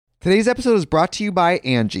Today's episode is brought to you by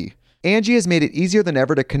Angie. Angie has made it easier than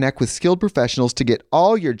ever to connect with skilled professionals to get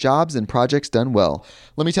all your jobs and projects done well.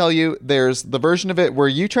 Let me tell you, there's the version of it where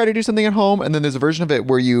you try to do something at home, and then there's a version of it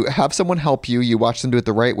where you have someone help you, you watch them do it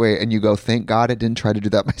the right way, and you go, thank God I didn't try to do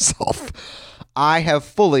that myself. I have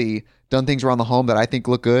fully done things around the home that I think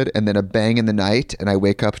look good, and then a bang in the night, and I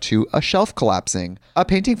wake up to a shelf collapsing, a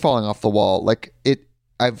painting falling off the wall.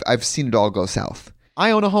 I've seen it all go south.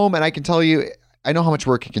 I own a home, and I can tell you, I know how much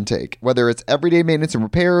work it can take. Whether it's everyday maintenance and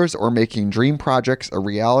repairs or making dream projects a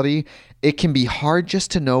reality, it can be hard just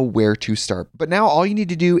to know where to start. But now all you need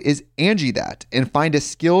to do is Angie that and find a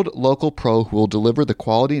skilled local pro who will deliver the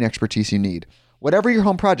quality and expertise you need. Whatever your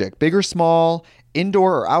home project, big or small,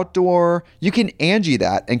 indoor or outdoor, you can Angie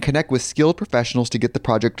that and connect with skilled professionals to get the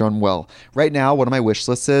project done well. Right now, one of my wish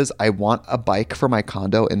lists is I want a bike for my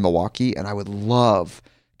condo in Milwaukee, and I would love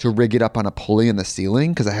to rig it up on a pulley in the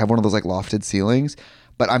ceiling because I have one of those like lofted ceilings,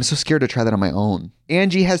 but I'm so scared to try that on my own.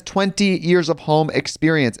 Angie has 20 years of home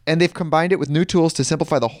experience, and they've combined it with new tools to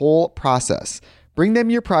simplify the whole process. Bring them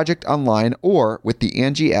your project online or with the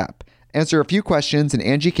Angie app. Answer a few questions and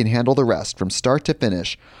Angie can handle the rest from start to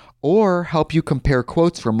finish, or help you compare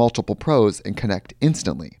quotes from multiple pros and connect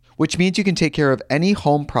instantly, which means you can take care of any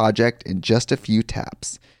home project in just a few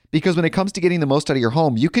taps. Because when it comes to getting the most out of your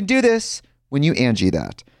home, you can do this when you Angie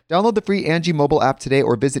that. Download the free Angie mobile app today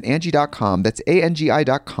or visit Angie.com. That's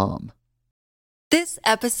ANGI.com. This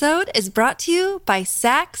episode is brought to you by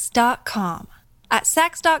Sax.com. At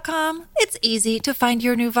Sax.com, it's easy to find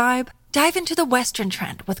your new vibe. Dive into the Western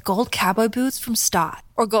trend with gold cowboy boots from Stott,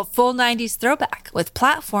 or go full 90s throwback with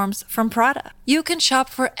platforms from Prada. You can shop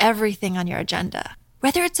for everything on your agenda,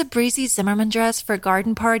 whether it's a breezy Zimmermann dress for a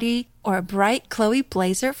garden party or a bright Chloe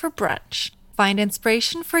blazer for brunch. Find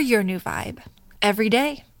inspiration for your new vibe every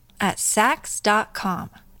day at Sax.com.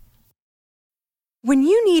 When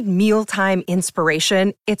you need mealtime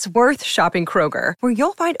inspiration, it's worth shopping Kroger, where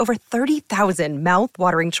you'll find over 30,000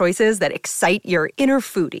 mouth-watering choices that excite your inner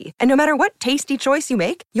foodie. And no matter what tasty choice you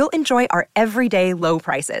make, you'll enjoy our everyday low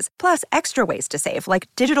prices, plus extra ways to save, like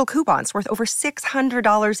digital coupons worth over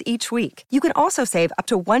 $600 each week. You can also save up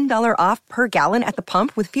to $1 off per gallon at the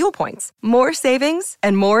pump with fuel points. More savings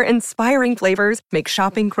and more inspiring flavors make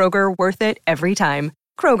shopping Kroger worth it every time.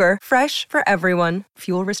 Kroger, fresh for everyone.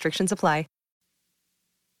 Fuel restrictions apply.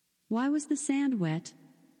 Why was the sand wet?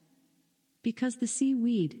 Because the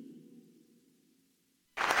seaweed.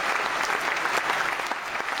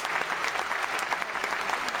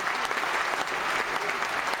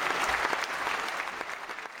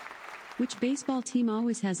 Which baseball team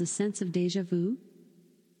always has a sense of déjà vu?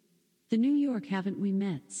 The New York Haven't We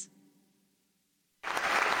Mets.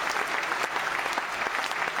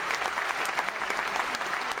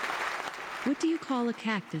 What do you call a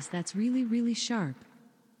cactus that's really, really sharp?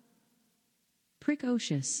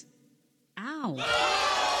 Precocious. Ow!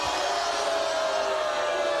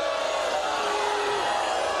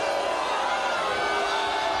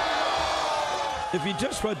 If you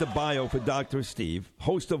just read the bio for Dr. Steve,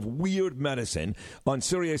 host of Weird Medicine on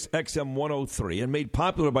Sirius XM 103 and made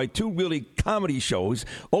popular by two really comedy shows,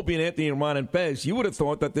 Opie and Anthony and Ron and Fez, you would have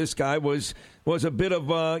thought that this guy was a bit of,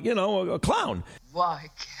 a clown. Why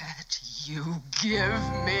can't you give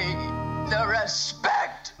me the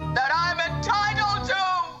respect that I'm entitled to?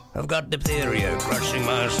 I've got diphtheria crushing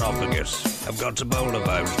my esophagus. I've got Ebola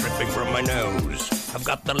virus dripping from my nose. I've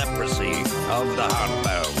got the leprosy of the heart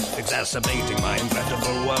valve, exacerbating my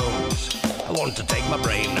incredible woes. I want to take my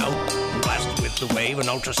brain out and blast it with the wave, an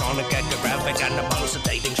ultrasonic, echographic, and a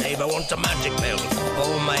pulsating shave. I want a magic pill for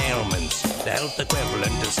all my ailments, the health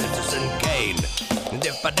equivalent of Citizen Kane. And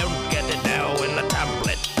if I don't get it now in the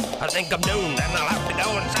tablet, I think I'm doomed and I'll have to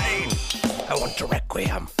go insane. I want a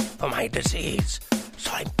requiem for my disease,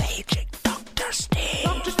 so I'm paging Dr. Steve.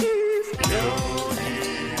 Dr. Steve!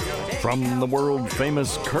 From the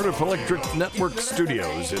world-famous Cardiff Electric Network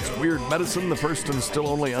studios, it's Weird Medicine, the first and still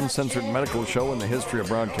only uncensored medical show in the history of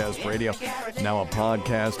broadcast radio. Now a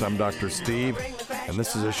podcast. I'm Dr. Steve, and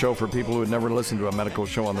this is a show for people who had never listened to a medical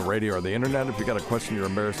show on the radio or the internet. If you got a question you're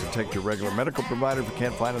embarrassed to take to your regular medical provider, if you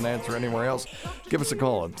can't find an answer anywhere else, give us a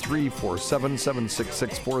call at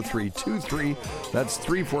 347-766-4323. That's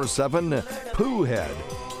 347-POOHEAD.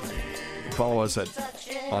 Follow us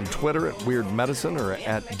on Twitter at Weird Medicine or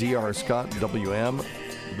at drscottwm.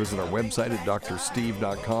 Visit our website at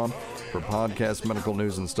drsteve.com for podcast, medical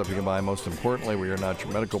news, and stuff you can buy. Most importantly, we are not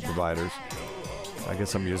your medical providers. I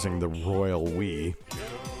guess I'm using the royal we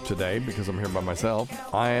today because I'm here by myself.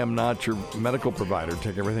 I am not your medical provider.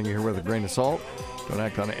 Take everything you hear with a grain of salt. Don't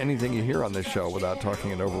act on anything you hear on this show without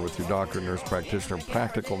talking it over with your doctor, nurse practitioner,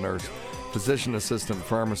 practical nurse, physician assistant,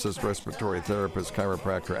 pharmacist, respiratory therapist,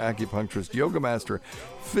 chiropractor, acupuncturist, yoga master,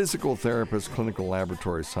 physical therapist, clinical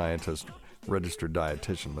laboratory scientist, registered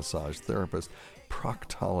dietitian, massage therapist,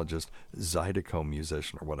 proctologist, Zydeco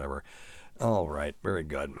musician, or whatever. All right, very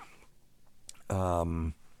good.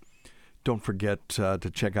 Don't forget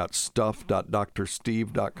to check out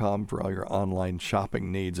stuff.drsteve.com for all your online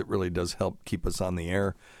shopping needs. It really does help keep us on the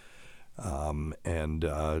air. And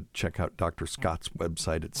check out Dr. Scott's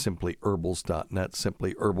website at simplyherbals.net,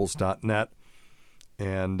 simplyherbals.net.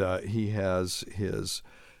 And he has his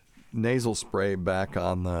nasal spray back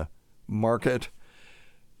on the market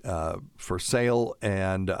for sale,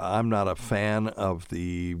 and I'm not a fan of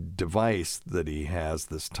the device that he has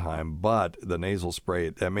this time, but the nasal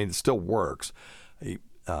spray, I mean, it still works.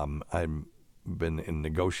 I've been in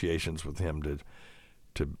negotiations with him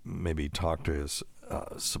to maybe talk to his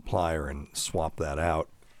supplier and swap that out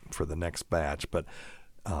for the next batch, but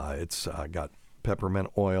it's got peppermint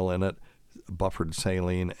oil in it, buffered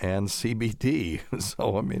saline, and CBD.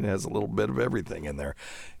 So, I mean, it has a little bit of everything in there.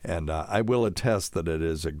 And I will attest that it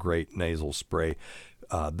is a great nasal spray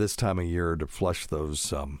this time of year to flush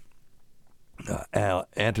those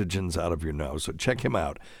antigens out of your nose. So check him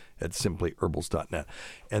out at simplyherbals.net.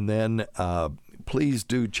 And then please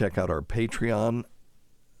do check out our Patreon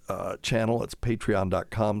channel. It's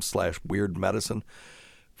patreon.com/weirdmedicine.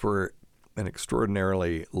 For an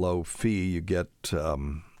extraordinarily low fee, you get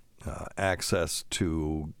access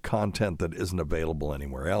to content that isn't available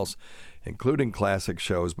anywhere else, including classic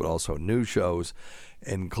shows, but also new shows,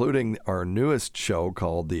 including our newest show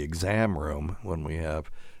called The Exam Room, when we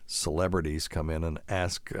have celebrities come in and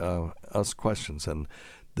ask us questions. And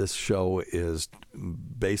this show is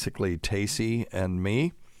basically Tacey and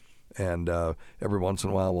me, and every once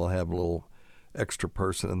in a while we'll have a little extra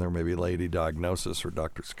person in there, maybe Lady Diagnosis or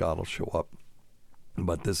Dr. Scott will show up.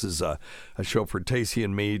 But this is a show for Tacey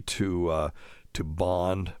and me to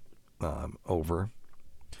bond over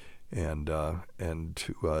and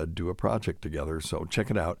to do a project together. So check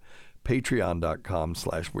it out,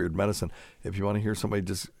 patreon.com/weirdmedicine. If you want to hear somebody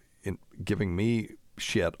just giving me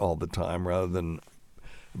shit all the time rather than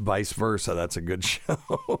vice versa, that's a good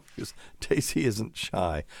show. Because Tacey isn't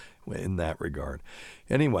shy in that regard.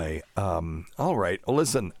 Anyway, all right. Well,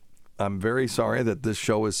 listen, I'm very sorry that this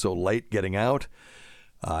show is so late getting out.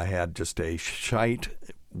 I had just a shite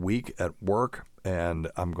week at work, and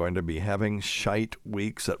I'm going to be having shite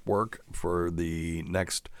weeks at work for the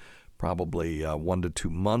next probably 1 to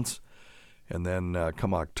 2 months. And then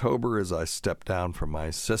come October, as I step down from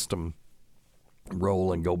my system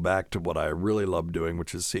role and go back to what I really love doing,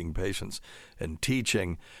 which is seeing patients and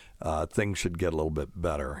teaching, things should get a little bit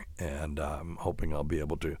better. And I'm hoping I'll be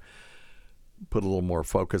able to put a little more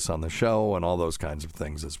focus on the show and all those kinds of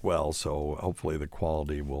things as well. So hopefully the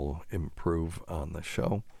quality will improve on the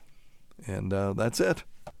show. And that's it.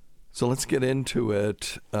 So let's get into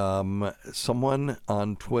it. Someone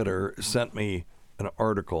on Twitter sent me an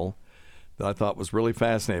article that I thought was really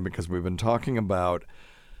fascinating, because we've been talking about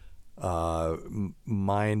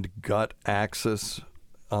mind-gut axis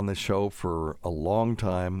on the show for a long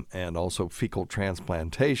time, and also fecal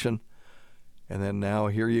transplantation. And then now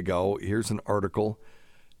here you go. Here's an article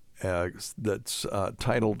that's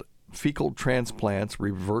titled "Fecal Transplants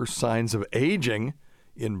Reverse Signs of Aging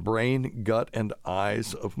in Brain, Gut, and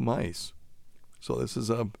Eyes of Mice." So this is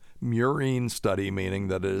a murine study, meaning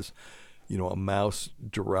that it is, a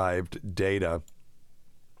mouse-derived data.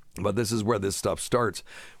 But this is where this stuff starts.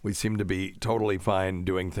 We seem to be totally fine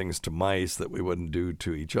doing things to mice that we wouldn't do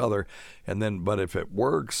to each other. And then, but if it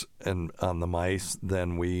works on the mice,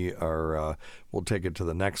 then we'll take it to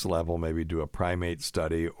the next level, maybe do a primate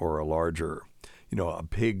study or a larger, a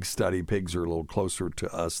pig study. Pigs are a little closer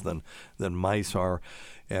to us than mice are.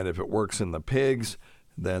 And if it works in the pigs,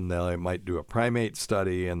 then they might do a primate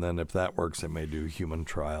study. And then if that works, they may do human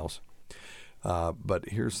trials. But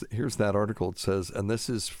here's that article. It says, and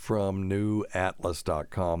this is from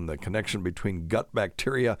newatlas.com, the connection between gut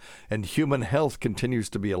bacteria and human health continues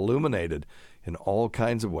to be illuminated in all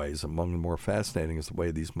kinds of ways. Among the more fascinating is the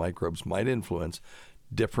way these microbes might influence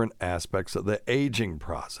different aspects of the aging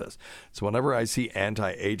process. So whenever I see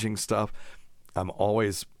anti-aging stuff, I'm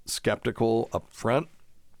always skeptical up front,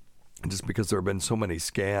 just because there have been so many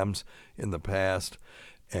scams in the past.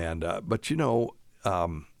 And but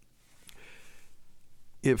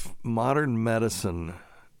if modern medicine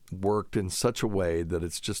worked in such a way that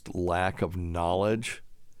it's just lack of knowledge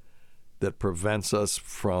that prevents us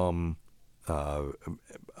from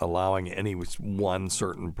allowing any one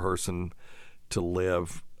certain person to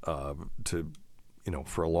live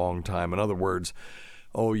for a long time. In other words,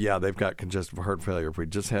 oh, yeah, they've got congestive heart failure. If we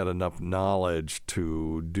just had enough knowledge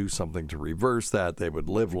to do something to reverse that, they would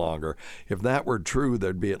live longer. If that were true,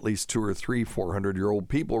 there'd be at least 200 or 300, 400-year-old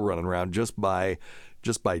people running around just by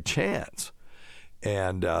chance.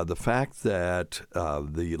 And the fact that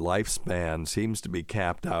the lifespan seems to be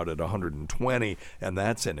capped out at 120, and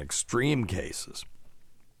that's in extreme cases,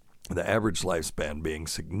 the average lifespan being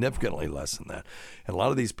significantly less than that. And a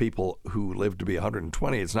lot of these people who live to be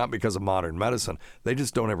 120, it's not because of modern medicine. They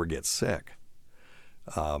just don't ever get sick.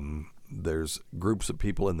 There's groups of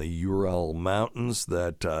people in the Ural Mountains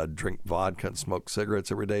that drink vodka and smoke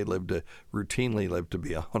cigarettes every day, routinely live to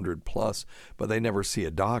be 100 plus, but they never see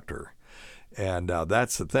a doctor. And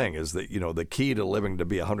that's the thing, is that, the key to living to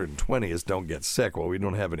be 120 is don't get sick. Well, we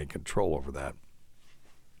don't have any control over that.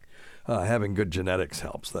 Having good genetics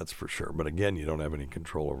helps, that's for sure. But again, you don't have any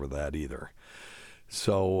control over that either.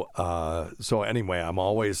 So anyway, I'm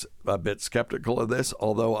always a bit skeptical of this,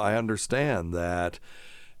 although I understand that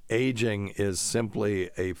aging is simply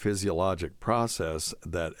a physiologic process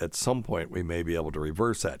that at some point we may be able to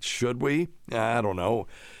reverse that. Should we? I don't know.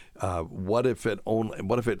 What if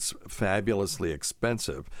it's fabulously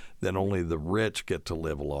expensive? Then only the rich get to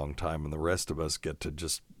live a long time, and the rest of us get to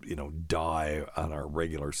just die on our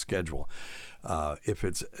regular schedule. If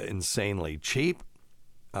it's insanely cheap,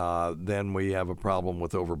 then we have a problem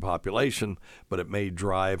with overpopulation. But it may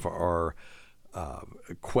drive our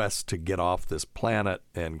quest to get off this planet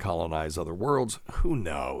and colonize other worlds. Who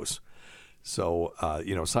knows? So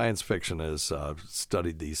science fiction has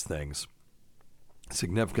studied these things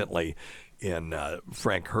significantly. In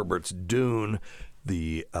Frank Herbert's Dune,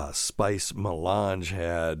 the spice melange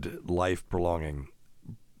had life-prolonging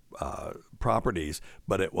properties,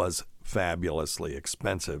 but it was fabulously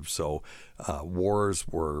expensive. So wars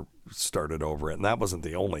were started over it, and that wasn't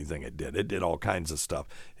the only thing it did. It did all kinds of stuff,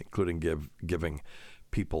 including giving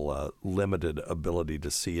people a limited ability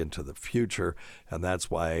to see into the future, and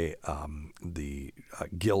that's why the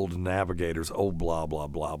guild navigators, blah blah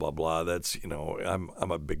blah blah blah. That's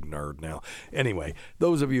I'm a big nerd now. Anyway,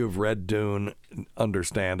 those of you who've read Dune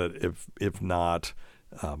understand it. If not,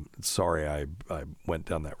 sorry I went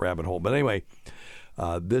down that rabbit hole. But anyway,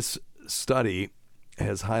 this study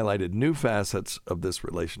has highlighted new facets of this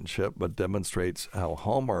relationship, but demonstrates how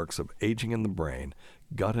hallmarks of aging in the brain,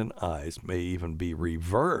 gut, and eyes may even be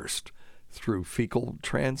reversed through fecal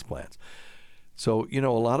transplants. So, a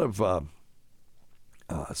lot of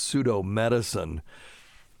pseudo-medicine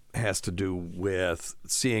has to do with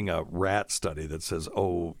seeing a rat study that says,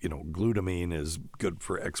 glutamine is good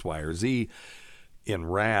for X, Y, or Z in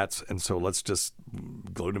rats, and so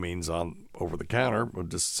glutamine's on over the counter. We'll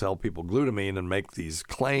just sell people glutamine and make these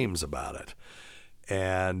claims about it.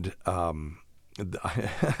 And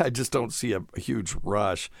I just don't see a huge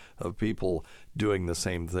rush of people doing the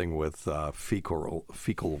same thing with fecal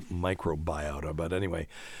microbiota. But anyway,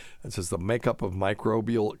 it says the makeup of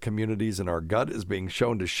microbial communities in our gut is being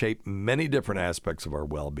shown to shape many different aspects of our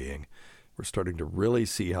well-being. We're starting to really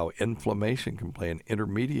see how inflammation can play an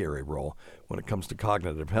intermediary role when it comes to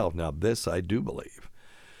cognitive health. Now, this I do believe.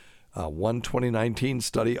 One 2019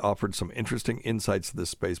 study offered some interesting insights to this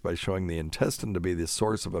space by showing the intestine to be the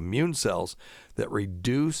source of immune cells that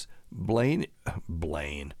reduce brain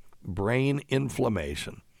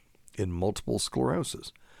inflammation in multiple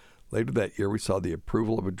sclerosis. Later that year, we saw the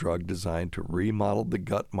approval of a drug designed to remodel the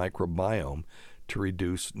gut microbiome to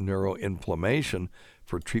reduce neuroinflammation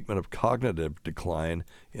for treatment of cognitive decline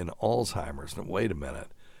in Alzheimer's. Now, wait a minute.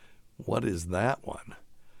 What is that one?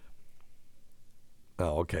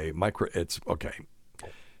 Oh, okay.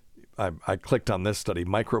 I clicked on this study.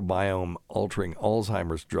 Microbiome altering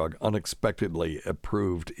Alzheimer's drug unexpectedly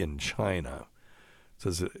approved in China. It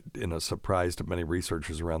says in a surprise to many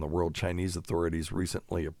researchers around the world, Chinese authorities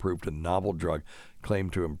recently approved a novel drug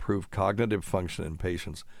claimed to improve cognitive function in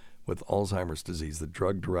patients with Alzheimer's disease. The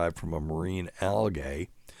drug, derived from a marine algae,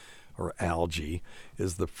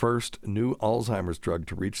 is the first new Alzheimer's drug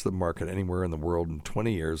to reach the market anywhere in the world in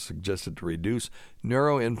 20 years, suggested to reduce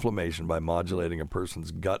neuroinflammation by modulating a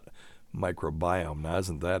person's gut microbiome. Now,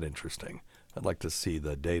 isn't that interesting? I'd like to see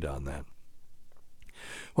the data on that.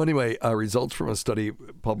 Well, anyway, results from a study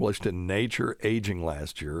published in Nature Aging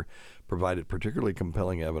last year provided particularly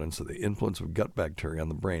compelling evidence of the influence of gut bacteria on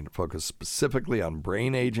the brain. It focused specifically on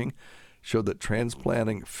brain aging, showed that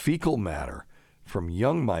transplanting fecal matter from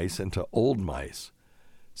young mice into old mice.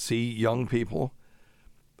 See, young people,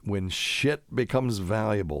 when shit becomes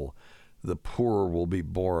valuable, the poor will be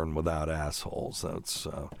born without assholes.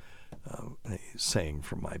 a saying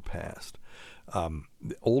from my past.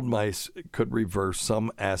 The old mice could reverse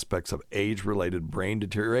some aspects of age-related brain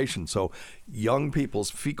deterioration. So young people's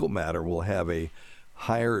fecal matter will have a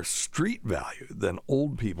higher street value than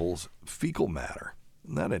old people's fecal matter.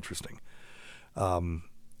 Isn't that interesting?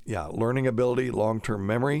 Learning ability, long-term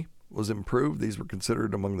memory was improved. These were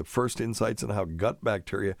considered among the first insights into how gut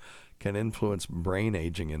bacteria can influence brain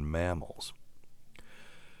aging in mammals.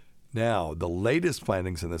 Now, the latest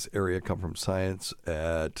findings in this area come from science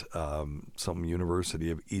at some University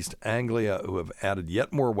of East Anglia, who have added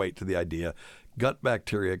yet more weight to the idea gut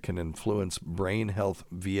bacteria can influence brain health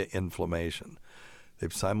via inflammation.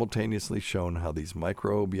 They've simultaneously shown how these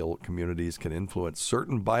microbial communities can influence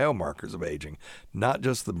certain biomarkers of aging, not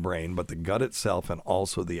just the brain, but the gut itself and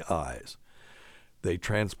also the eyes. They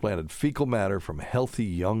transplanted fecal matter from healthy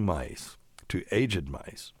young mice to aged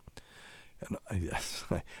mice. And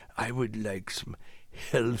I would like some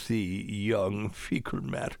healthy young fecal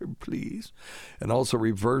matter, please. And also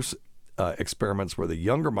reverse experiments where the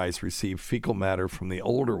younger mice received fecal matter from the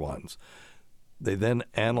older ones. They then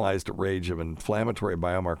analyzed a range of inflammatory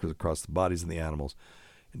biomarkers across the bodies of the animals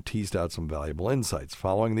and teased out some valuable insights.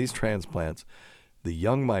 Following these transplants, the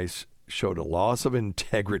young mice showed a loss of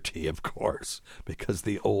integrity, of course, because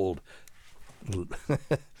the old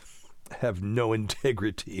have no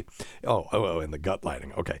integrity. Oh, in the gut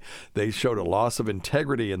lining. Okay. They showed a loss of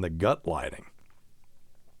integrity in the gut lining,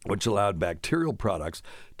 which allowed bacterial products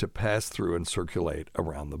to pass through and circulate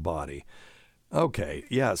around the body. Okay,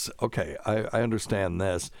 yes, okay, I understand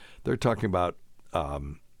this. They're talking about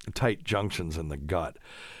tight junctions in the gut.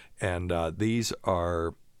 And these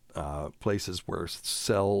are places where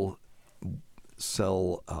cell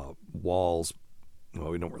walls,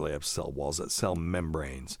 well, we don't really have cell walls, cell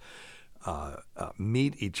membranes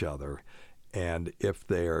meet each other. And if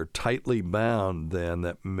they're tightly bound, then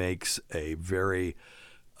that makes a very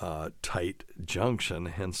tight junction,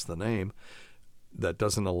 hence the name, that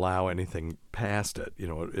doesn't allow anything past it. You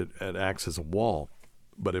know, it acts as a wall.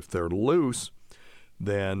 But if they're loose,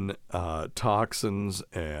 then toxins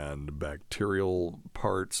and bacterial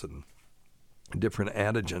parts and different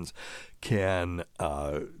antigens can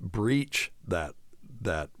breach that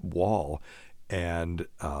wall and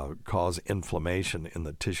cause inflammation in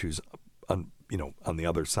the tissues on the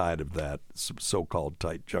other side of that so-called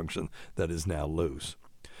tight junction that is now loose.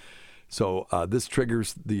 So this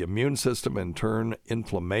triggers the immune system, in turn,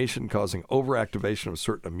 inflammation, causing overactivation of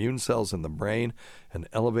certain immune cells in the brain and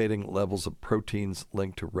elevating levels of proteins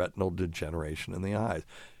linked to retinal degeneration in the eyes.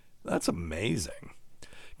 That's amazing.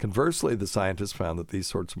 Conversely, the scientists found that these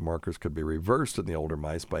sorts of markers could be reversed in the older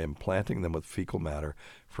mice by implanting them with fecal matter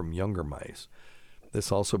from younger mice.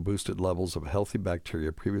 This also boosted levels of healthy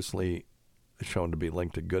bacteria previously shown to be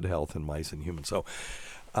linked to good health in mice and humans. So,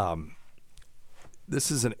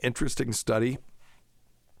 this is an interesting study.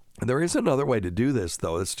 There is another way to do this,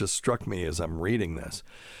 though. It's just struck me as I'm reading this.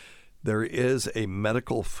 There is a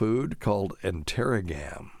medical food called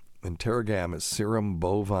Enterigam. Enterigam is serum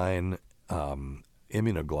bovine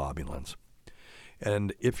immunoglobulins.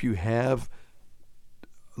 And if you have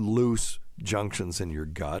loose junctions in your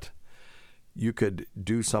gut, you could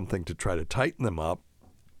do something to try to tighten them up,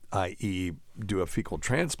 i.e. do a fecal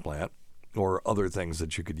transplant, or other things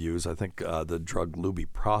that you could use. I think the drug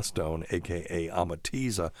lubiprostone, a.k.a.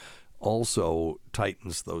 Amitiza, also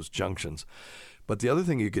tightens those junctions. But the other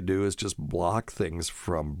thing you could do is just block things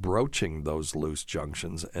from broaching those loose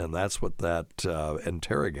junctions, and that's what that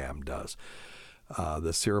Enterigam does.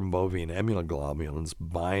 The serum bovine immunoglobulins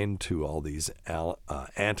bind to all these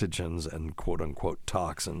antigens and quote-unquote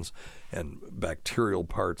toxins and bacterial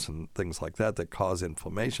parts and things like that cause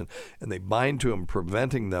inflammation. And they bind to them,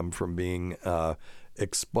 preventing them from being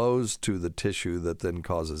exposed to the tissue that then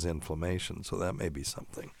causes inflammation. So that may be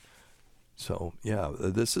something. So, yeah,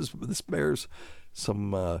 this bears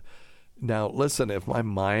some... Now, listen, if my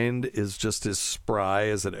mind is just as spry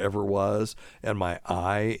as it ever was, and my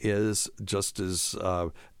eye is just as,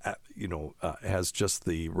 has just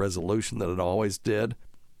the resolution that it always did,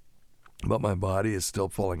 but my body is still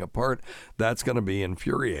falling apart, that's going to be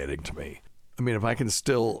infuriating to me. I mean, if I can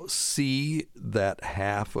still see that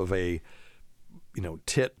half of a,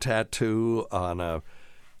 tit tattoo on a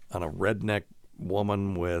redneck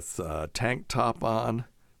woman with a tank top on,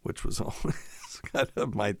 which was always kind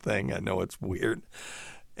of my thing. I know it's weird.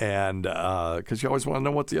 And because you always want to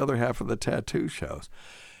know what the other half of the tattoo shows.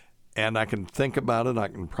 And I can think about it, I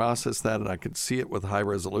can process that, and I can see it with high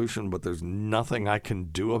resolution, but there's nothing I can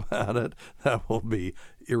do about it. That will be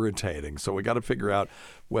irritating. So we got to figure out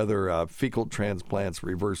whether fecal transplants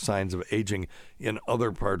reverse signs of aging in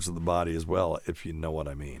other parts of the body as well, if you know what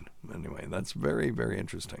I mean. Anyway, that's very, very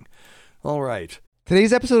interesting. All right.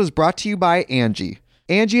 Today's episode is brought to you by Angie.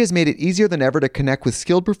 Angie has made it easier than ever to connect with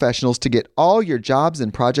skilled professionals to get all your jobs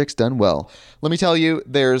and projects done well. Let me tell you,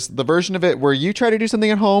 there's the version of it where you try to do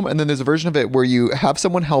something at home, and then there's a version of it where you have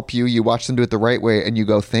someone help you, you watch them do it the right way, and you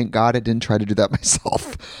go, thank God I didn't try to do that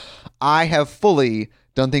myself. I have fully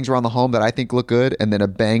done things around the home that I think look good, and then a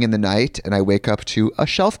bang in the night, and I wake up to a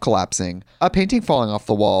shelf collapsing, a painting falling off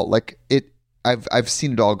the wall. I've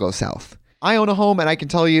seen it all go south. I own a home, and I can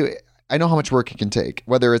tell you, I know how much work it can take.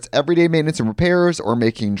 Whether it's everyday maintenance and repairs or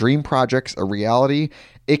making dream projects a reality,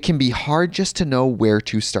 it can be hard just to know where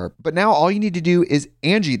to start. But now all you need to do is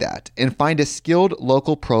Angie that and find a skilled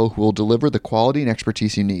local pro who will deliver the quality and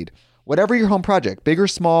expertise you need. Whatever your home project, big or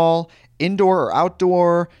small, indoor or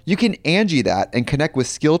outdoor, you can Angie that and connect with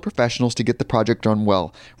skilled professionals to get the project done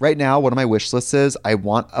well. Right now, one of my wish lists is I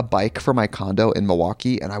want a bike for my condo in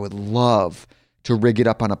Milwaukee, and I would love to rig it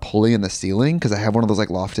up on a pulley in the ceiling because I have one of those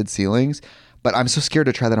lofted ceilings, but I'm so scared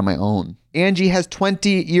to try that on my own. Angie has 20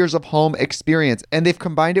 years of home experience, and they've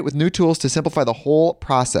combined it with new tools to simplify the whole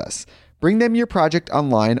process. Bring them your project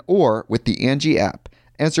online or with the Angie app.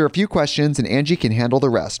 Answer a few questions and Angie can handle the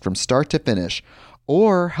rest from start to finish,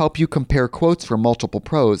 or help you compare quotes from multiple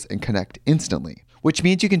pros and connect instantly, which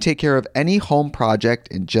means you can take care of any home project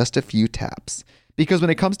in just a few taps. Because when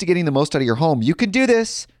it comes to getting the most out of your home, you can do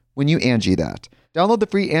this when you Angie that. Download the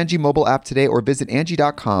free Angie mobile app today or visit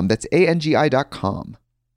Angie.com. That's ANGI.com.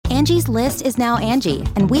 Angie's List is now Angie,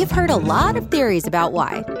 and we've heard a lot of theories about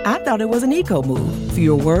why. I thought it was an eco move.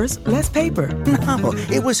 Fewer words, less paper. No,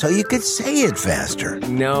 it was so you could say it faster.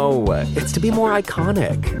 No, it's to be more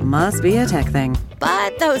iconic. Must be a tech thing.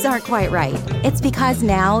 But those aren't quite right. It's because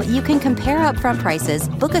now you can compare upfront prices,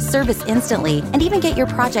 book a service instantly, and even get your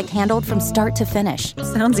project handled from start to finish.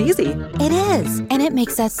 Sounds easy. It is, and it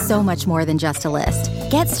makes us so much more than just a list.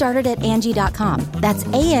 Get started at Angie.com. That's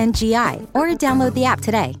ANGI, or download the app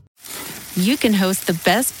today. You can host the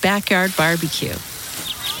best backyard barbecue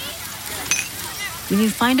when you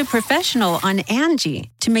find a professional on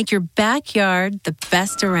Angie to make your backyard the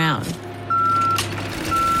best around.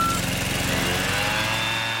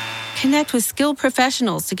 Connect with skilled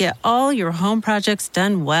professionals to get all your home projects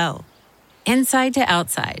done well. Inside to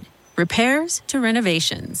outside, repairs to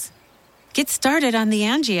renovations. Get started on the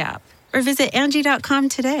Angie app or visit Angie.com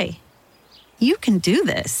today. You can do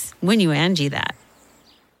this when you Angie that.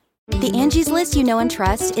 The Angie's List you know and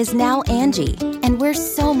trust is now Angie, and we're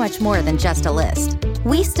so much more than just a list.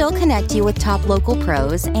 We still connect you with top local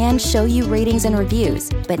pros and show you ratings and reviews,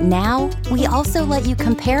 but now we also let you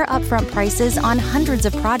compare upfront prices on hundreds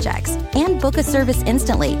of projects and book a service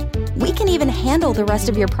instantly. We can even handle the rest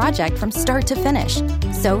of your project from start to finish.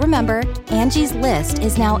 So remember, Angie's List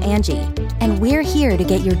is now Angie, and we're here to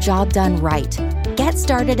get your job done right. Get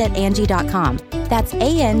started at Angie.com. That's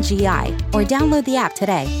ANGI, or download the app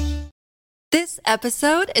today. This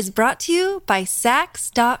episode is brought to you by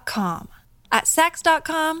Sax.com. At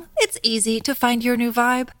Sax.com, it's easy to find your new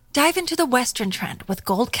vibe. Dive into the Western trend with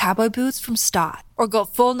gold cowboy boots from Stott, or go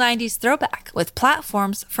full 90s throwback with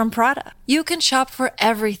platforms from Prada. You can shop for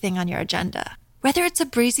everything on your agenda, whether it's a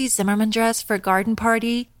breezy Zimmermann dress for a garden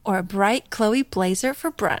party or a bright Chloe blazer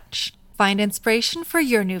for brunch. Find inspiration for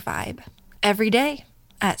your new vibe every day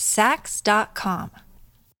at Sax.com.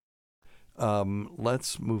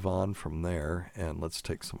 Let's move on from there, and let's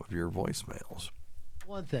take some of your voicemails.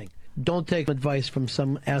 One thing, don't take advice from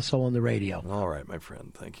some asshole on the radio. All right, my friend.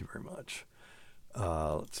 Thank you very much.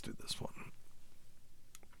 Let's do this one.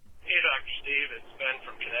 Hey, Dr. Steve. It's Ben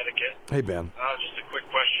from Connecticut. Hey, Ben. Just a quick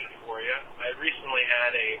question for you. I recently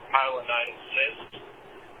had a pilonidal cyst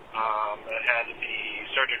that had to be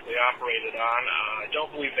surgically operated on. I don't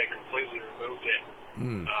believe they completely removed it.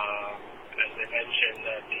 As they mentioned,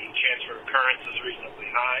 that the chance for recurrence is reasonably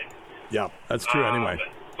high. Yeah, that's true anyway.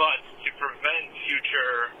 But to prevent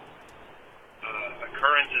future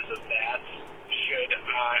occurrences of that,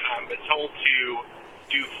 I'm told to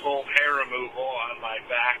do full hair removal on my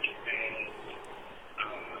back and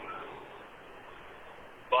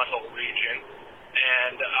butthole region.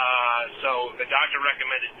 And so the doctor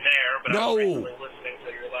recommended Nair, but I was recently listening to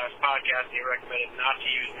your last podcast, and he recommended not to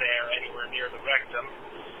use Nair anywhere near the rectum.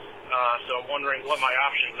 So I'm wondering what my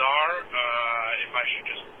options are, if I should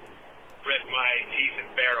just grit my teeth and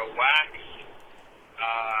bear a wax.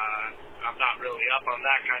 I'm not really up on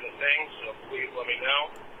that kind of thing, so please let me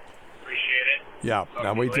know. appreciate it. Yeah.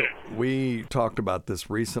 Now Talk to you later. we talked about this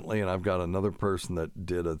recently, and I've got another person that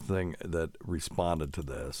did a thing that responded to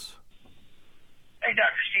this. Hey,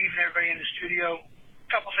 Dr. Steve and everybody in the studio.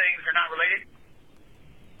 A couple things. They're not related.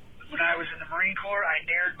 When I was in the Marine Corps, I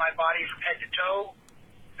nared my body from head to toe,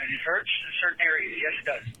 and it hurts in certain areas. Yes, it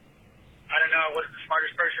does. I don't know. I wasn't the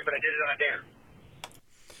smartest person, but I did it on a dare.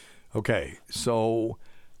 Okay, so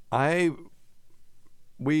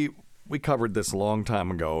we covered this a long time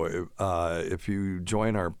ago. If you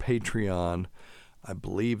join our Patreon, I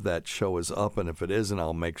believe that show is up, and if it isn't,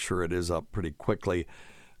 I'll make sure it is up pretty quickly,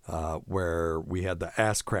 where we had the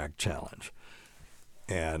Ass Crack Challenge.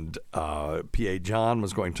 And P.A. John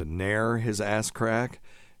was going to nair his ass crack,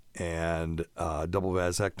 and Double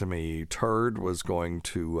Vasectomy Turd was going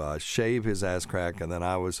to shave his ass crack, and then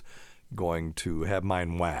I was going to have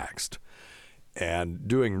mine waxed. And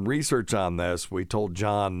doing research on this, we told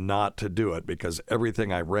John not to do it because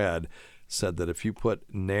everything I read said that if you put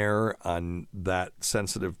nair on that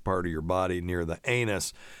sensitive part of your body near the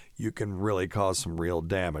anus, you can really cause some real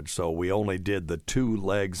damage. So we only did the 2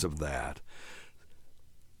 legs of that.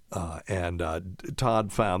 And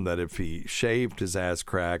Todd found that if he shaved his ass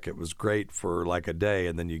crack, it was great for like a day,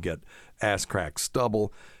 and then you get ass crack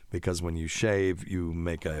stubble because when you shave, you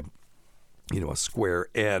make a square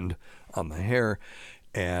end on the hair,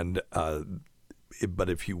 and but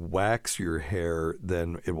if you wax your hair,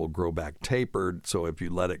 then it will grow back tapered. So if you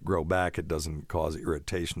let it grow back, it doesn't cause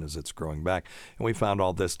irritation as it's growing back. And we found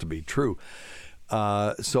all this to be true.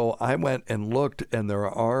 So I went and looked, and there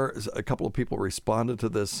are a couple of people responded to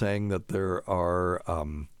this saying that there are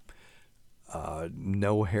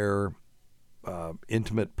no hair,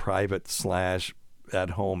 intimate, private /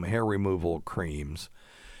 at-home hair removal creams.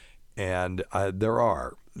 And there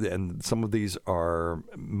are. And some of these are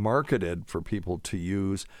marketed for people to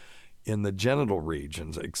use in the genital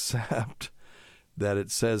regions, except that it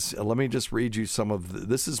says, let me just read you some of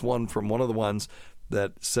this is one from one of the ones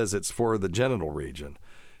that says it's for the genital region.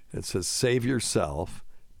 It says, save yourself,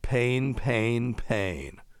 pain, pain,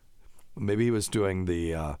 pain. Maybe he was doing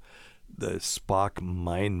the Spock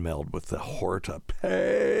mind meld with the Horta.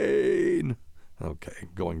 Pain. Okay,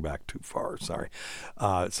 going back too far, sorry.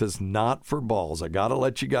 It says, not for balls. I got to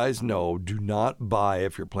let you guys know, do not buy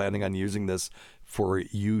if you're planning on using this for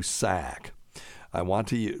you sack. I want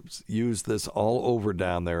to use this all over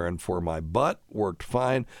down there, and for my butt, worked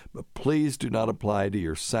fine, but please do not apply to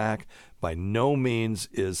your sack. By no means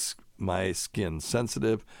is my skin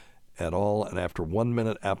sensitive at all, and after 1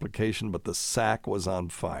 minute application, but the sack was on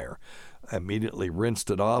fire. I immediately rinsed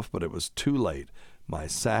it off, but it was too late. My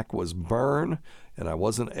sack was burned, and I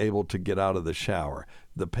wasn't able to get out of the shower.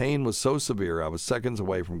 The pain was so severe, I was seconds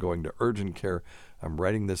away from going to urgent care. I'm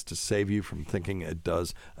writing this to save you from thinking it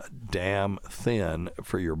does a damn thin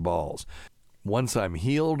for your balls. Once I'm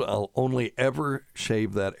healed, I'll only ever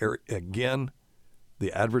shave that area again.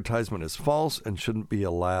 The advertisement is false and shouldn't be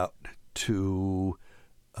allowed to,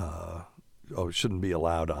 shouldn't be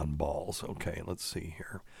allowed on balls. Okay, let's see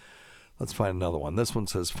here. Let's find another one. This one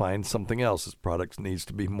says, find something else. This product needs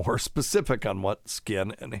to be more specific on what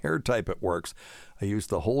skin and hair type it works. I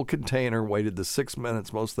used the whole container, waited the 6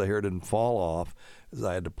 minutes. Most of the hair didn't fall off, as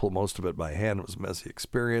I had to pull most of it by hand. It was a messy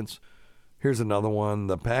experience. Here's another one.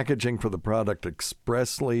 The packaging for the product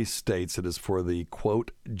expressly states it is for the,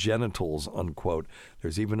 quote, genitals, unquote.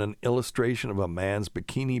 There's even an illustration of a man's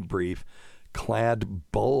bikini brief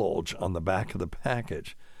clad bulge on the back of the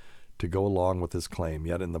package to go along with this claim.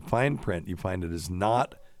 Yet in the fine print, you find it is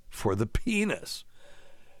not for the penis.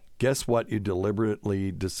 Guess what, you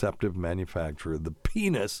deliberately deceptive manufacturer? The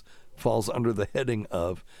penis falls under the heading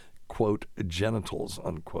of, quote, genitals,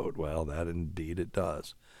 unquote. Well, that indeed it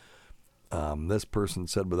does. This person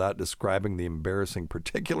said, without describing the embarrassing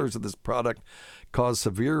particulars of this product, caused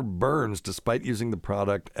severe burns despite using the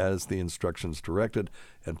product as the instructions directed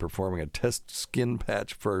and performing a test skin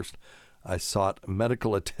patch first. I sought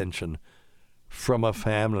medical attention from a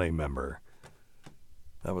family member.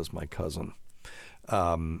 That was my cousin.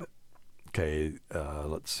 Okay,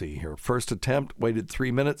 let's see here. First attempt, waited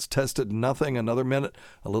 3 minutes, tested nothing. Another minute,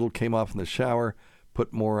 a little came off in the shower.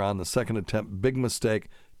 Put more on the second attempt. Big mistake.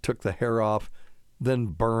 Took the hair off, then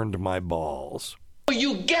burned my balls.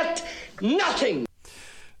 You get nothing.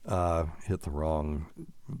 Hit the wrong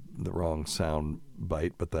sound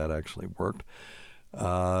bite, but that actually worked.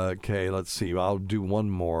 Okay, let's see. I'll do one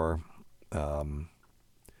more.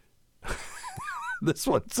 This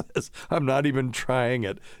one says, I'm not even trying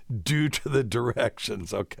it due to the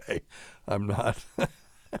directions. Okay, I'm not.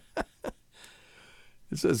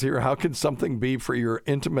 It says here, how can something be for your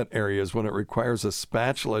intimate areas when it requires a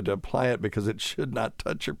spatula to apply it because it should not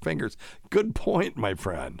touch your fingers? Good point, my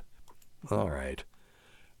friend. All right.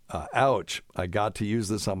 Ouch. I got to use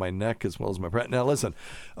this on my neck as well as my breast. Now, listen.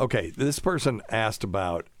 Okay, this person asked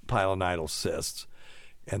about pilonidal cysts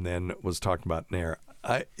and then was talking about Nair.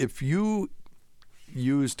 If you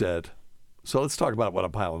used it, so let's talk about what a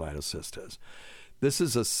pilonidal cyst is. This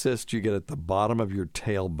is a cyst you get at the bottom of your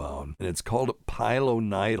tailbone, and it's called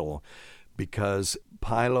pilonidal because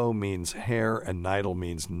pilo means hair and nidal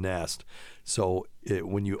means nest. So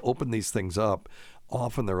when you open these things up,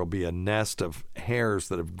 often there will be a nest of hairs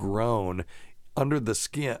that have grown under the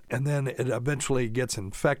skin, and then it eventually gets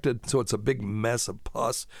infected. So it's a big mess of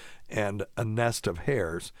pus and a nest of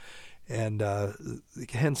hairs, and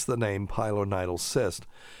hence the name pilonidal cyst.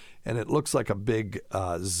 And it looks like a big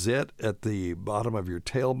zit at the bottom of your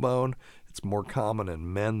tailbone. It's more common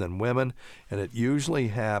in men than women, and it usually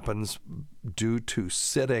happens due to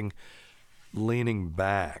sitting, leaning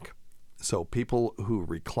back. So people who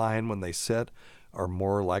recline when they sit are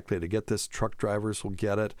more likely to get this. Truck drivers will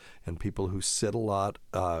get it, and people who sit a lot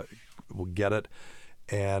will get it.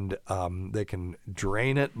 And they can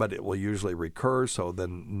drain it, but it will usually recur. So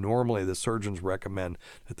then normally the surgeons recommend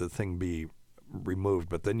that the thing be removed,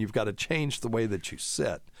 but then you've got to change the way that you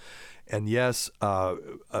sit. And yes,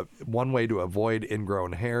 one way to avoid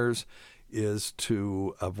ingrown hairs is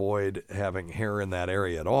to avoid having hair in that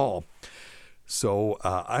area at all. So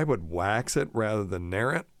I would wax it rather than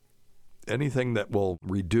nair it. Anything that will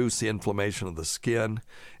reduce the inflammation of the skin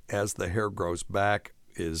as the hair grows back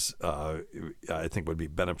is, I think, would be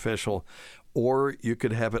beneficial. Or you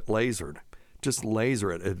could have it lasered. Just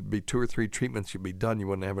laser it. It'd be 2 or 3 treatments. You'd be done. You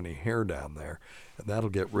wouldn't have any hair down there, and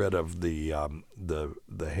that'll get rid of the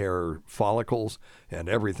hair follicles and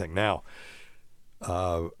everything. Now,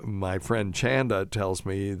 my friend Chanda tells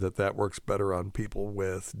me that works better on people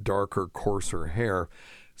with darker, coarser hair.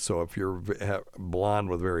 So if you're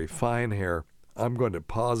blonde with very fine hair, I'm going to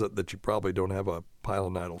posit that you probably don't have a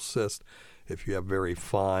pilonidal cyst if you have very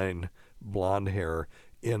fine blonde hair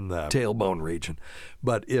in the tailbone region.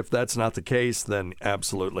 But if that's not the case, then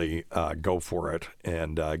absolutely go for it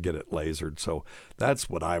and get it lasered. So that's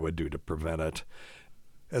what I would do to prevent it.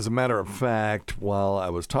 As a matter of fact, while I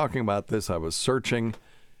was talking about this, I was searching,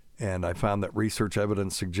 and I found that research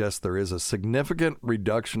evidence suggests there is a significant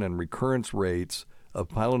reduction in recurrence rates of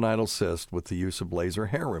pilonidal cyst with the use of laser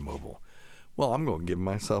hair removal. Well, I'm going to give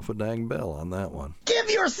myself a dang bell on that one.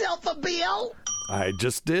 Give yourself a bill! I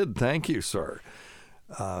just did. Thank you, sir.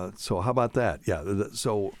 So how about that? Yeah.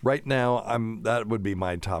 So right now, that would be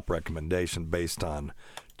my top recommendation based on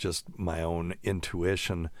just my own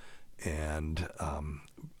intuition and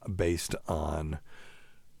based on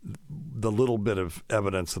the little bit of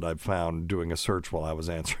evidence that I've found doing a search while I was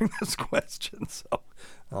answering this question. So,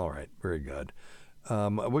 all right, very good.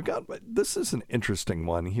 This is an interesting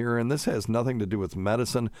one here, and this has nothing to do with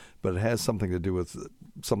medicine, but it has something to do with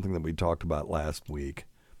something that we talked about last week.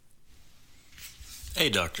 Hey,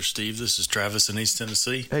 Dr. Steve, this is Travis in East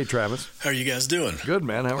Tennessee. Hey, Travis. How are you guys doing? Good,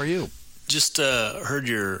 man. How are you? Just heard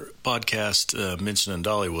your podcast mentioning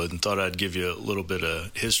Dollywood and thought I'd give you a little bit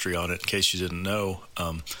of history on it in case you didn't know.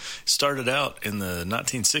 Started out in the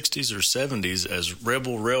 1960s or 70s as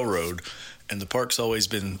Rebel Railroad, and the park's always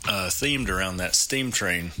been themed around that steam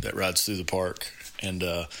train that rides through the park. And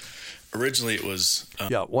originally it was...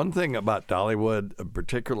 one thing about Dollywood,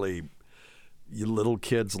 particularly you little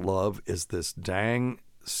kids love, is this dang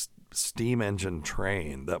steam engine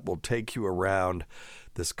train that will take you around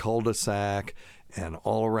this cul-de-sac and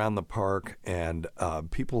all around the park, and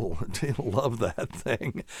people love that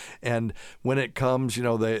thing. And when it comes,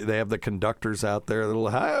 they have the conductors out there, little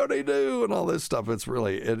howdy do and all this stuff. It's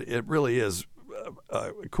really it really is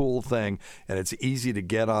a cool thing, and it's easy to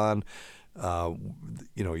get on. Even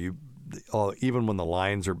when the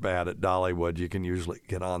lines are bad at Dollywood, you can usually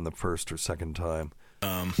get on the first or second time.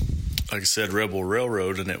 Like I said, Rebel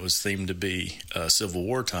Railroad, and it was themed to be Civil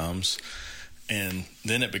War times. And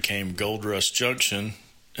then it became Gold Rush Junction,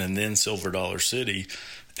 and then Silver Dollar City.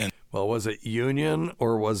 And was it Union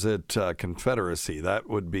or was it Confederacy? That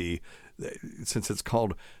would be, since it's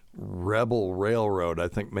called Rebel Railroad, I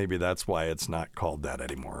think maybe that's why it's not called that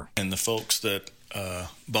anymore. And the folks that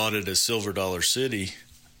bought it as Silver Dollar City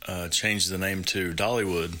changed the name to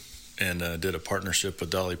Dollywood and did a partnership with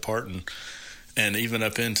Dolly Parton. And even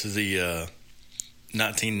up into the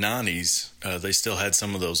 1990s, they still had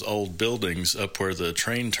some of those old buildings up where the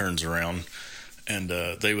train turns around, and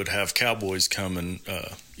they would have cowboys come and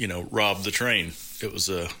rob the train. It was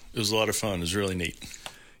a lot of fun. It was really neat.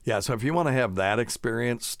 Yeah, so if you want to have that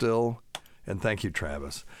experience still, And thank you,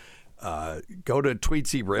 Travis. Go to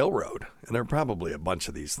Tweetsie Railroad, and there are probably a bunch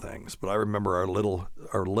of these things. But I remember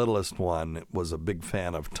our littlest one was a big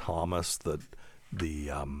fan of Thomas, the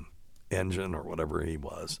engine or whatever he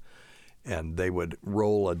was, and they would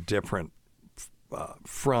roll a different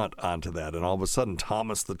front onto that, and all of a sudden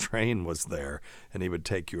Thomas the train was there, and he would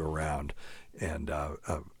take you around, and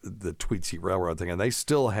the Tweetsie Railroad thing, and they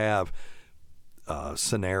still have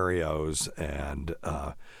scenarios and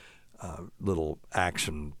little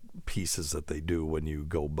action pieces that they do when you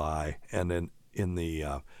go by. And in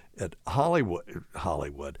the at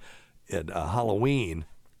Hollywood at Halloween,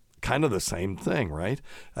 kind of the same thing, right?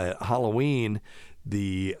 Halloween,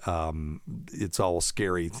 it's all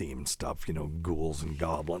scary themed stuff, ghouls and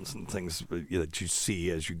goblins and things that you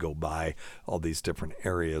see as you go by all these different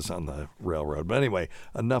areas on the railroad. But anyway,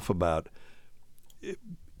 enough about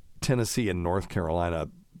Tennessee and North Carolina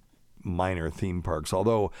minor theme parks,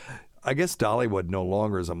 although I guess Dollywood no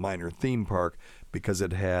longer is a minor theme park because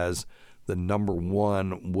it has the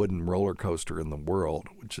 #1 wooden roller coaster in the world,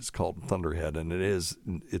 which is called Thunderhead, and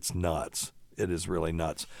it's nuts. It is really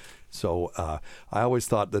nuts. So I always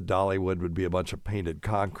thought that Dollywood would be a bunch of painted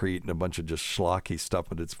concrete and a bunch of just schlocky stuff,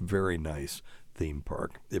 but it's a very nice theme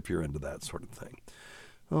park if you're into that sort of thing.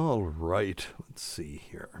 All right, let's see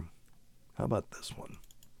here. How about this one?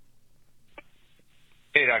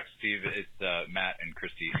 Hey, Dr. Steve. It's Matt and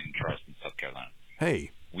Christy in Charleston, South Carolina.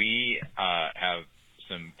 Hey. We have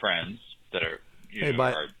some friends that are...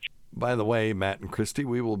 By the way, Matt and Christy,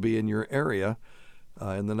 we will be in your area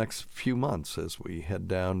in the next few months as we head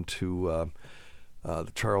down to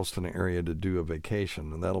the Charleston area to do a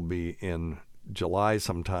vacation, and that'll be in July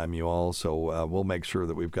sometime, you all. So we'll make sure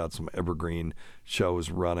that we've got some evergreen shows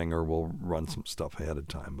running, or we'll run some stuff ahead of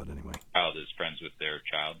time. But anyway. Child is friends with their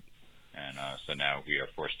child. And so now we are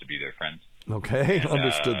forced to be their friends. Okay, and,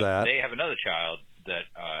 understood that. They have another child that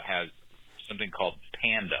has something called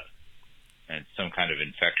PANDA, and it's some kind of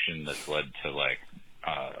infection that's led to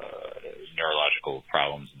neurological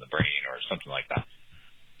problems in the brain or something like that.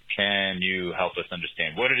 Can you help us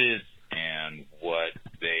understand what it is and what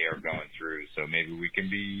they are going through, so maybe we can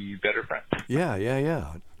be better friends? Yeah.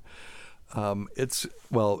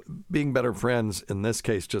 Being better friends in this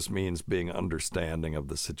case just means being understanding of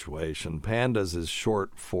the situation. PANDAS is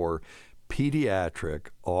short for Pediatric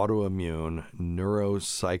Autoimmune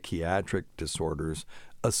Neuropsychiatric Disorders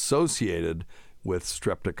Associated with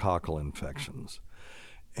Streptococcal Infections.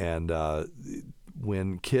 And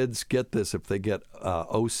when kids get this, if they get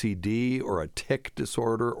OCD or a tic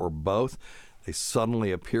disorder or both, they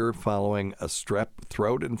suddenly appear following a strep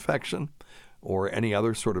throat infection or any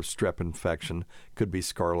other sort of strep infection. Could be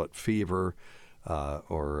scarlet fever,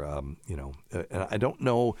 and I don't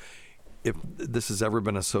know if this has ever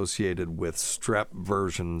been associated with strep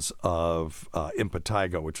versions of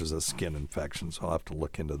impetigo, which is a skin infection, so I'll have to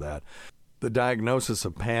look into that. The diagnosis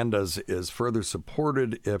of PANDAS is further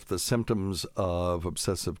supported if the symptoms of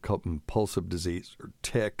obsessive compulsive disease or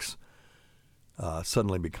tics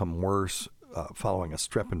suddenly become worse following a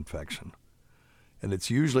strep infection. And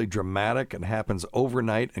it's usually dramatic and happens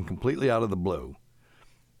overnight and completely out of the blue,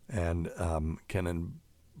 and can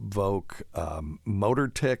invoke motor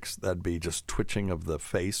tics, that'd be just twitching of the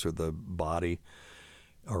face or the body,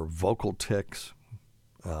 or vocal tics,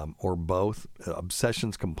 or both,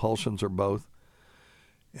 obsessions, compulsions, or both.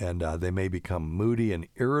 And they may become moody and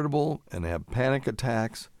irritable and have panic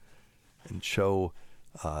attacks and show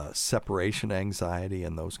separation anxiety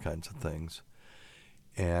and those kinds of things.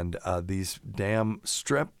 And these damn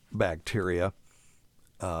strep bacteria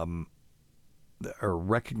are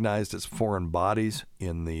recognized as foreign bodies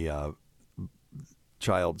in the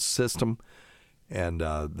child's system, and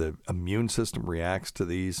the immune system reacts to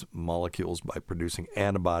these molecules by producing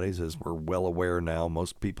antibodies, as we're well aware now.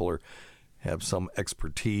 Most people have some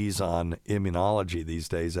expertise on immunology these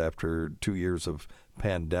days after 2 years of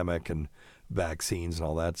pandemic and vaccines and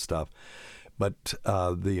all that stuff. But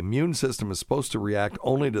the immune system is supposed to react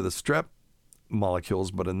only to the strep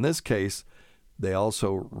molecules, but in this case, they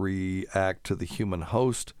also react to the human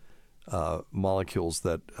host molecules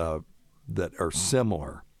that are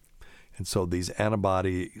similar. And so these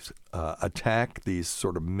antibodies attack these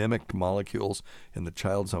sort of mimicked molecules in the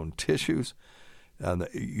child's own tissues. And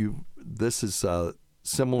this is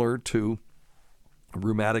similar to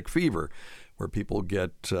rheumatic fever, where people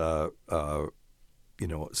get strep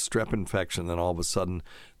infection, then all of a sudden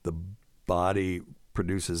the body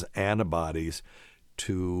produces antibodies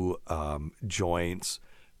to joints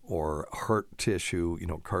or heart tissue,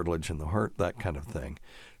 cartilage in the heart, that kind of thing.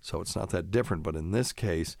 So it's not that different, but in this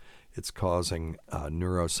case, it's causing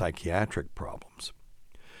neuropsychiatric problems.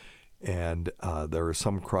 And there are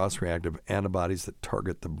some cross-reactive antibodies that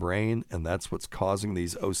target the brain, and that's what's causing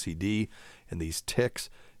these OCD and these tics,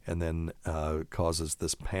 and then causes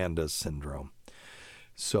this PANDA syndrome.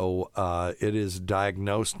 So it is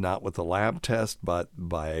diagnosed not with a lab test, but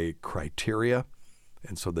by criteria.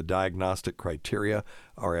 And so the diagnostic criteria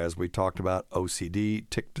are, as we talked about, OCD,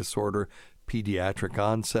 tic disorder, pediatric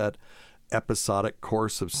onset, episodic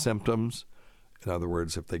course of symptoms. In other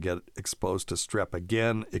words, if they get exposed to strep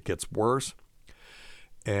again, it gets worse,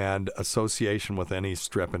 and association with any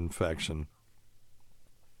strep infection.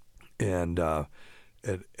 And then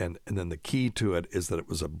the key to it is that it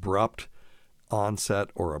was abrupt onset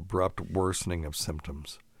or abrupt worsening of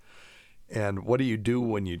symptoms. And what do you do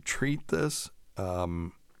when you treat this? They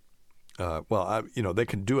can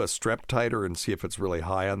do a strep titer and see if it's really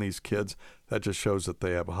high on these kids. That just shows that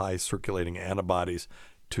they have high circulating antibodies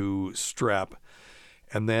to strep.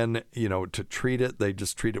 And then, to treat it, they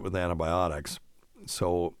just treat it with antibiotics.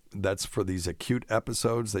 So that's for these acute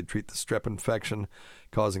episodes. They treat the strep infection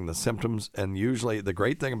causing the symptoms. And usually the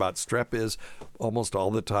great thing about strep is almost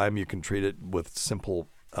all the time you can treat it with simple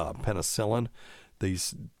penicillin.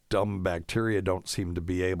 These dumb bacteria don't seem to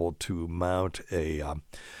be able to mount a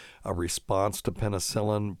response to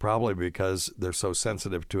penicillin, probably because they're so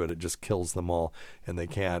sensitive to it, it just kills them all, and they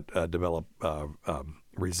can't develop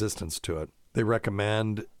resistance to it. They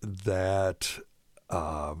recommend that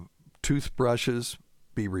toothbrushes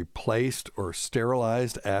be replaced or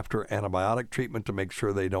sterilized after antibiotic treatment to make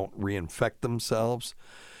sure they don't reinfect themselves,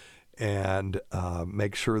 and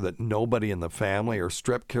make sure that nobody in the family are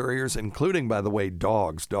strep carriers, including, by the way,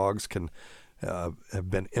 dogs. Dogs can have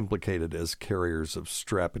been implicated as carriers of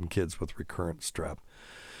strep in kids with recurrent strep.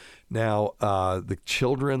 Now, the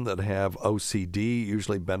children that have OCD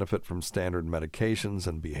usually benefit from standard medications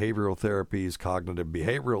and behavioral therapies, cognitive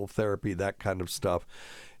behavioral therapy, that kind of stuff.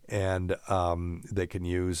 And they can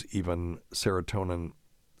use even serotonin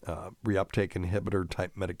reuptake inhibitor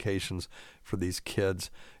type medications for these kids.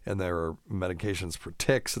 And there are medications for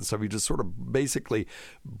tics and stuff. You just sort of basically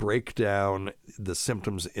break down the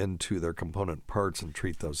symptoms into their component parts and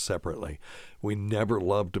treat those separately. We never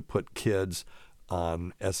love to put kids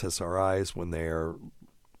on SSRIs when they're,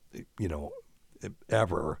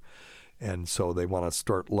 ever. And so they want to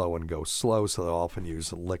start low and go slow, so they'll often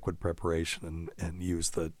use a liquid preparation and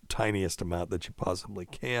use the tiniest amount that you possibly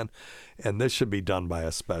can. And this should be done by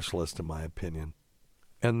a specialist, in my opinion.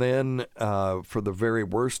 And then for the very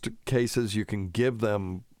worst cases, you can give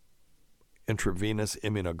them intravenous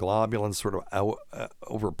immunoglobulins, sort of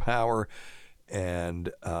overpower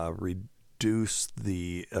and reduce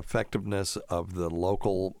the effectiveness of the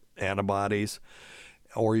local antibodies.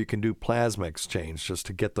 Or you can do plasma exchange just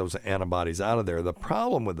to get those antibodies out of there. The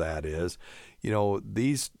problem with that is,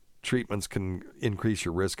 these treatments can increase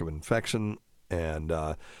your risk of infection, and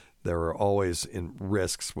there are always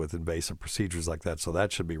risks with invasive procedures like that. So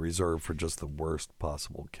that should be reserved for just the worst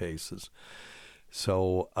possible cases.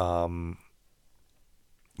 So,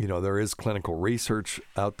 there is clinical research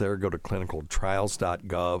out there. Go to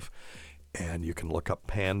clinicaltrials.gov, and you can look up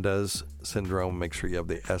PANDAS syndrome. Make sure you have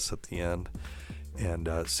the S at the end. And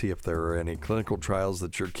see if there are any clinical trials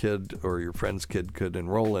that your kid or your friend's kid could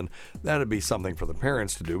enroll in. That'd be something for the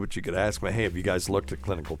parents to do, but you could ask me, hey, have you guys looked at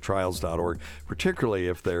clinicaltrials.org, particularly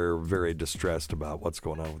if they're very distressed about what's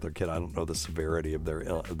going on with their kid. I don't know the severity of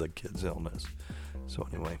the kid's illness. So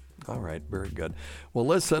anyway, all right, very good. Well,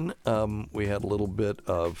 listen, we had a little bit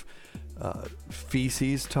of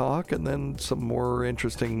feces talk and then some more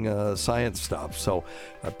interesting science stuff. So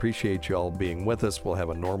I appreciate you all being with us. We'll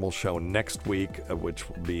have a normal show next week, which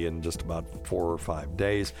will be in just about 4 or 5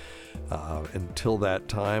 days. Until that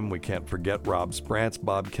time, we can't forget Rob Sprance,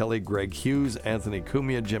 Bob Kelly, Greg Hughes, Anthony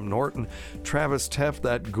Cumia, Jim Norton, Travis Teff,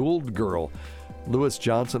 that Gould girl, Lewis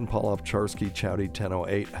Johnson, Paul Ovcharsky, Chowdy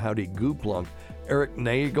 1008, Howdy Gooplunk, Eric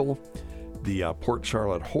Nagel, the Port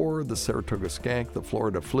Charlotte Whore, the Saratoga Skank, the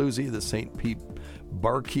Florida Floozy, the St. Pete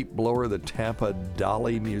Barkeep Blower, the Tampa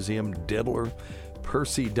Dolly Museum Diddler,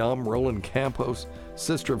 Percy Dumb, Roland Campos,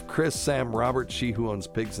 Sister of Chris, Sam Roberts, She Who Owns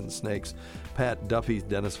Pigs and Snakes, Pat Duffy,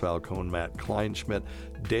 Dennis Falcone, Matt Kleinschmidt,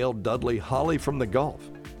 Dale Dudley, Holly from the Gulf,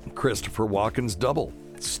 Christopher Watkins Double,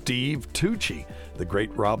 Steve Tucci, the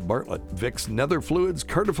great Rob Bartlett, Vicks Nether Fluids,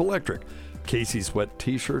 Cardiff Electric, Casey Sweat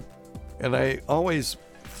T-shirt, and I always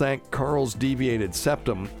thank Carl's Deviated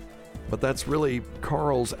Septum, but that's really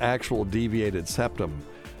Carl's actual deviated septum.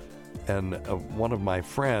 And one of my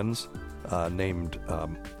friends named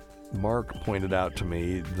Mark pointed out to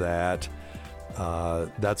me that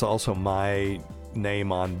that's also my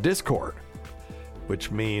name on Discord,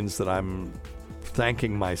 which means that I'm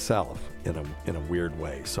thanking myself. in a weird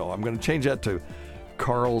way. So I'm going to change that to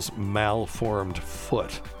Carl's malformed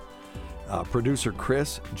foot. Producer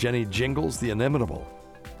Chris, Jenny Jingles, the inimitable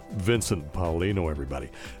Vincent Paulino, everybody.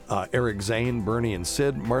 Eric Zane, Bernie and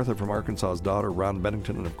Sid, Martha from Arkansas's Daughter, Ron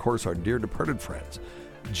Bennington, and of course our dear departed friends,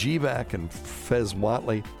 GVAC and Fez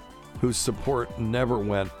Watley, whose support never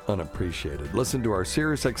went unappreciated. Listen to our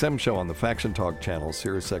SiriusXM show on the Faction Talk channel,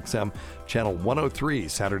 SiriusXM channel 103,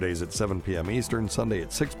 Saturdays at 7 p.m. Eastern, Sunday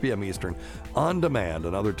at 6 p.m. Eastern, on demand,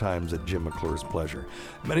 and other times at Jim McClure's pleasure.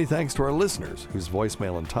 Many thanks to our listeners, whose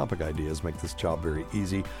voicemail and topic ideas make this job very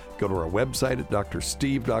easy. Go to our website at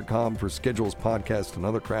drsteve.com for schedules, podcasts, and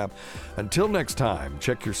other crap. Until next time,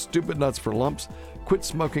 check your stupid nuts for lumps, quit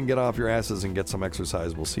smoking, get off your asses, and get some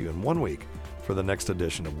exercise. We'll see you in 1 week for the next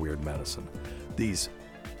edition of Weird Medicine. These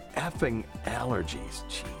effing allergies,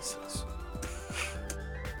 Jesus.